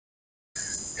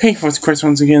Hey folks, Chris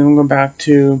once again. We'll go back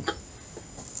to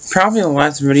probably the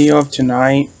last video of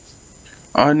tonight.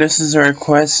 This is a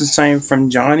request assigned from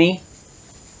Johnny,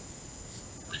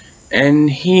 and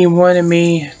he wanted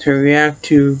me to react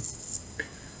to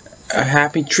a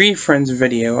Happy Tree Friends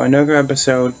video, another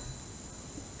episode,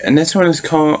 and this one is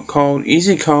called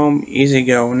Easy Come, Easy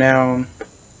Go. Now,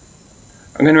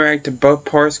 I'm gonna react to both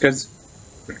parts because,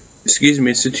 excuse me,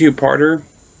 it's a two-parter,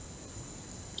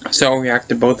 so I'll react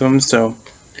to both of them. So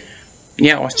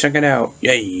yeah, let's check it out.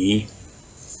 Yay!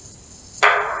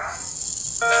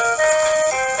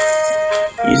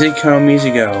 Easy come,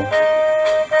 easy go.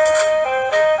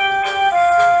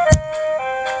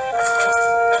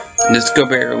 Disco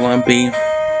Bear Lumpy,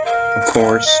 of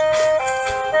course.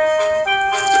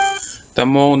 The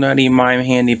Mole Nutty Mime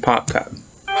Handy Pop Cup.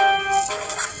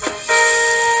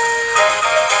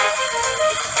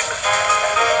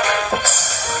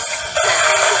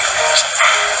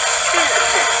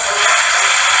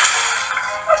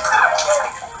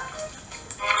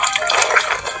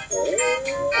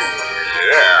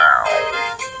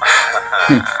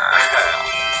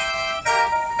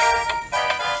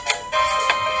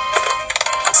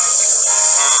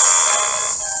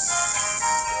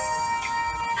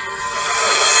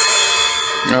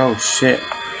 Oh shit.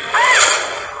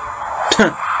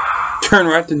 Turn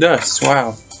right to dust.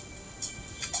 Wow.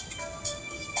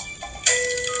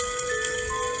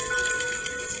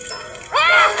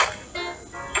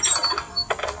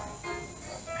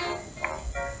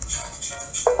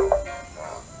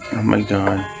 Oh my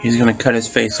god. He's gonna cut his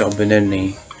face open, isn't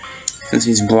he? Since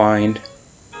he's blind.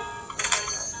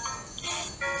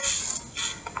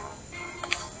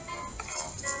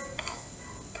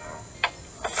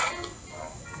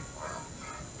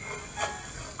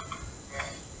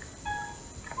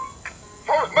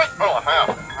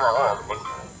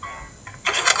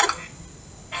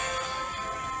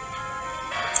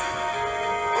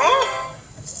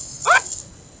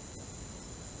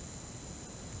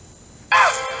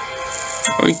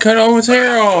 Oh, he cut all his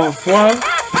hair off. Well,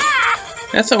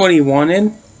 that's not what he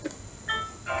wanted.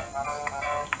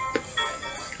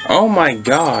 Oh my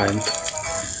god.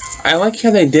 I like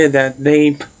how they did that.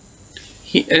 They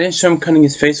didn't show him cutting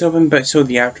his face open, but showed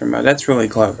the aftermath. That's really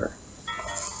clever.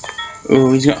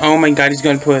 Ooh, he's gonna, oh my god, he's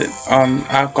gonna put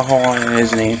alcohol on it,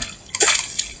 isn't he?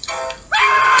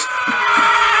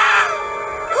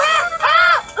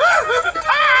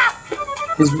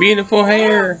 His beautiful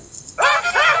hair.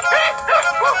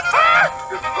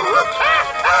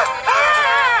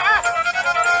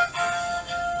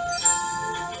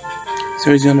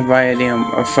 So he's gonna buy a damn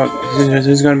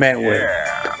he's gonna buy a whip.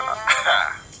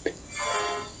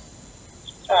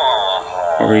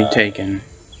 What are you taking?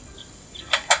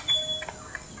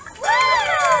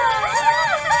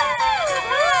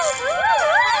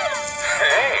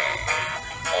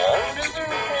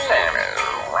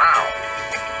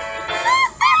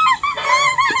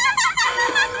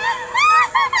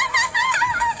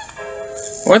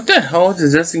 What the hell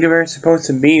is this bear supposed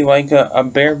to be? Like a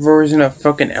bear version of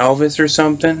fucking Elvis or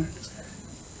something?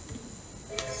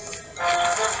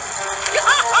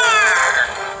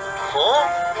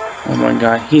 Oh my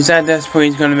god, he's at this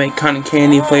point he's gonna make cotton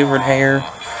candy flavored hair.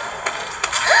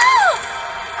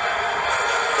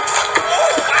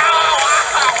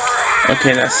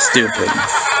 Okay, that's stupid.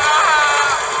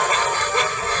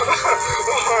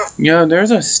 Yo,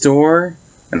 there's a store,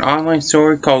 an online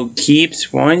store called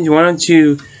Keeps. Why don't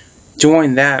you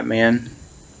join that, man?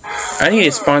 I need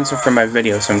a sponsor for my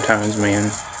videos sometimes,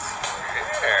 man.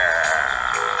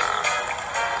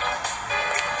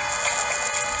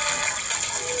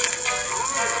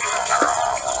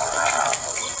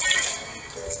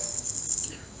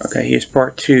 Okay, here's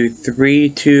part 2. 3,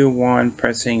 2, 1,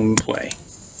 pressing play.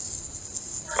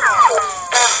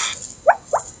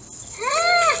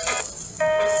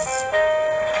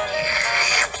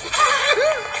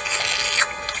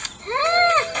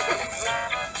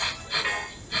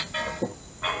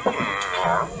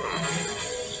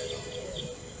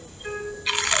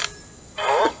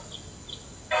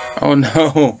 Oh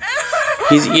no,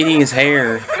 he's eating his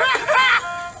hair.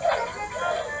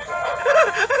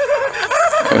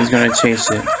 Oh, he's gonna chase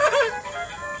it.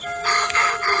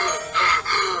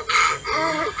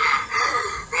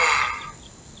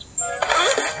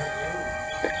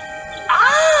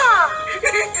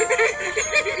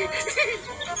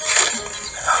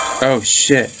 Oh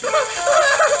shit.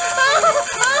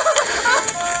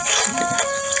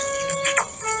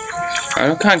 I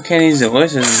know cotton candy is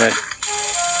delicious, but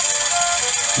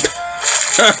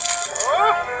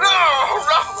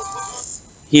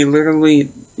he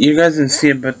literally, you guys didn't see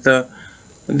it, but the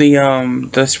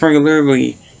spring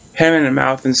literally him in the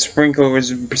mouth and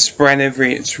sprinklers spread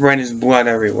his blood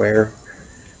everywhere.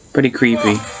 Pretty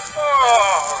creepy.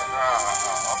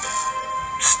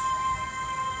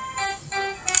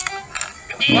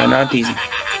 No, not these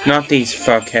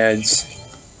fuckheads.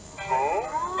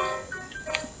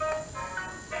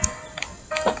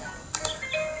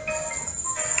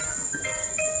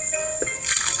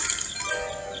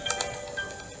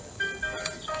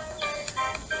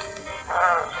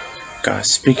 God,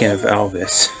 speaking of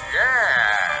Elvis.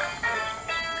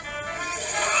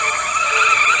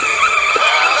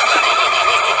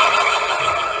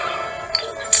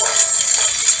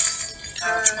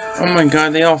 Oh my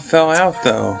God, they all fell out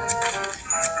though.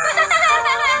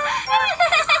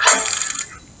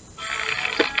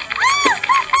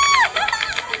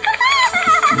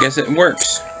 Guess it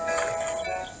works.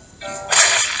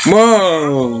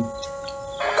 Whoa!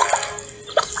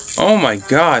 Oh my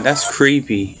God, that's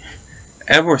creepy.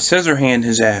 Edward Scissorhand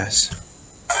his ass.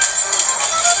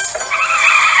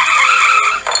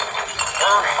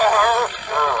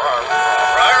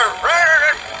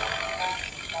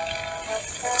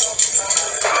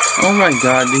 Oh my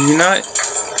God,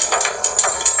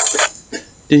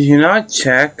 did you not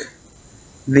check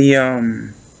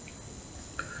the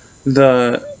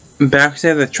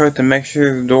backside of the truck to make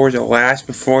sure the doors are latched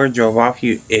before it drove off,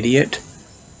 you idiot?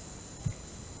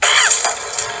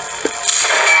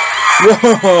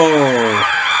 Whoa!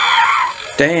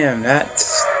 Damn,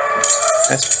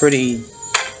 that's pretty.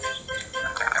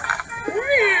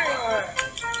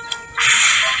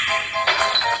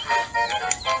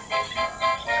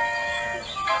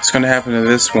 What's gonna happen to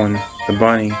this one, the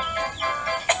bunny?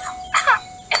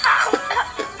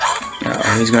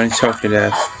 Oh, he's gonna choke to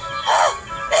death.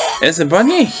 Is the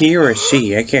bunny a he or a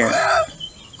she? I can't.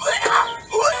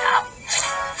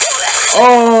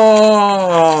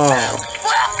 Oh!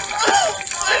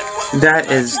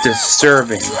 That is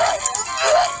disturbing.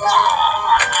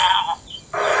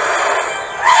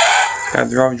 God,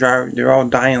 they're all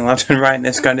dying left and right, and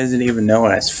this guy doesn't even know it.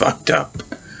 That's fucked up.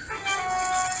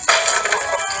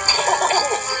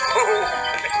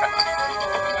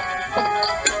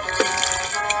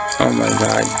 Oh my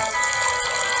God.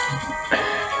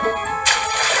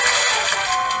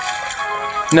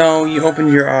 No, you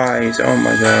opened your eyes. Oh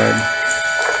my God.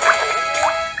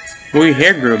 Well, your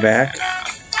hair grew back.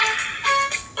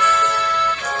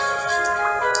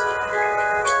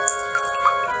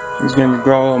 He's gonna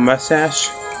grow a little mustache.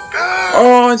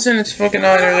 Oh, it's in his fucking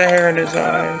eye. There's a hair in his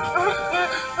eye.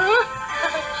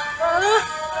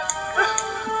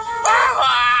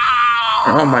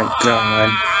 Oh my God.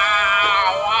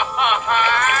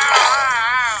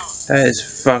 That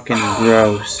is fucking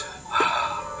gross.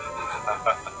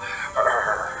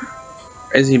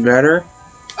 Is he better?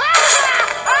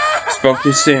 Spoke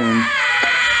too soon.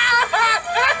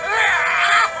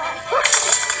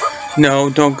 No,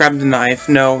 don't grab the knife.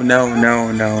 No, no,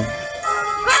 no, no.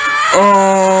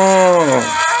 Oh!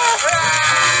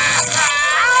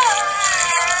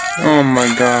 Oh my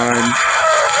God.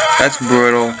 That's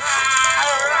brutal.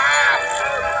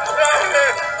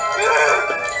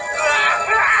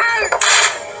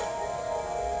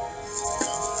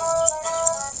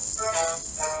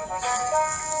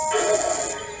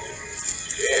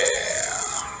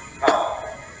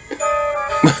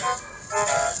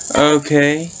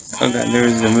 Okay. Oh God,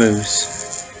 there's the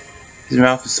moose. His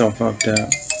mouth is so fucked up.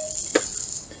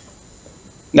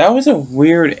 That was a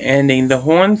weird ending. The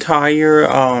whole entire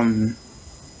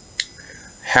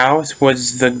house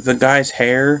was the guy's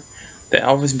hair, the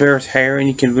Elvis Bear's hair, and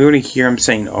you can really hear him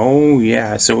saying, "Oh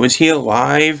yeah." So is he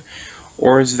alive,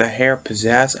 or is the hair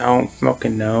possessed? I don't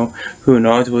fucking know. Who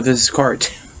knows with this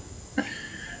cartoon?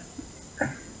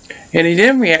 And he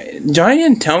didn't react. Johnny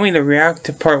didn't tell me to react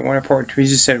to part 1 or part 2. He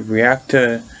just said react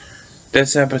to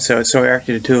this episode, so I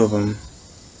reacted to 2 of them.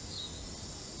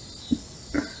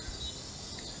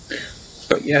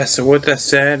 But yeah, so with that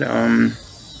said,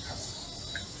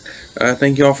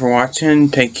 thank you all for watching.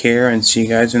 Take care, and see you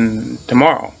guys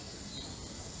tomorrow.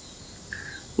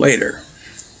 Later.